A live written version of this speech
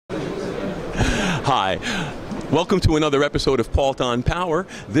Hi. Welcome to another episode of Palt on Power.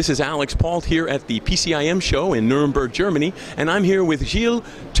 This is Alex Palt here at the PCIM show in Nuremberg, Germany, and I'm here with Gilles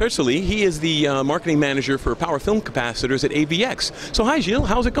Tersely. He is the marketing manager for power film capacitors at AVX. So hi Gilles,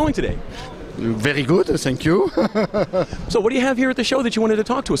 how's it going today? Very good, thank you. So what do you have here at the show that you wanted to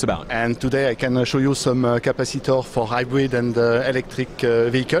talk to us about? And today I can show you some capacitor for hybrid and electric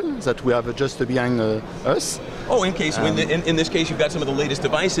vehicle that we have just behind us. Oh, in this case you've got some of the latest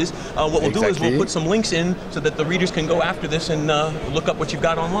devices. What we'll do is we'll put some links in so that the readers can go after this and look up what you've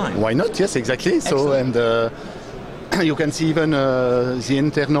got online. Why not? Yes, exactly. Excellent. So, and you can see even the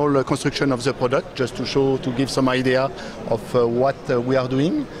internal construction of the product, just to give some idea of what we are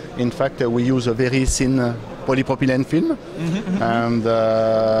doing. In fact, we use a very thin polypropylene film,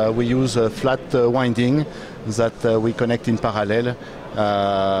 and we use a flat winding that we connect in parallel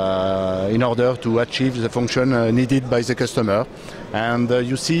in order to achieve the function needed by the customer. And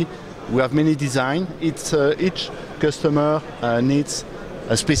you see, we have many designs. Each customer needs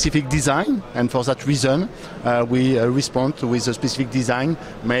a specific design, and for that reason we respond with a specific design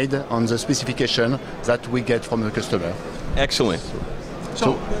made on the specification that we get from the customer. Excellent.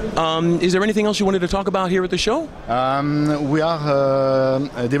 So, is there anything else you wanted to talk about here at the show? We are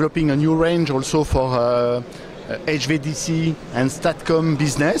developing a new range also for HVDC and STATCOM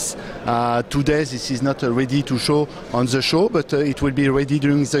business. Today this is not ready to show on the show, but it will be ready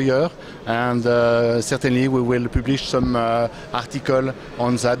during the year, and certainly we will publish some article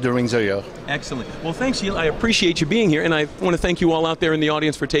on that during the year. Excellent. Well, thanks, Gilles. I appreciate you being here, and I want to thank you all out there in the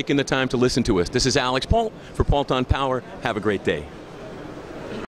audience for taking the time to listen to us. This is Alex Palt for Palt on Power. Have a great day.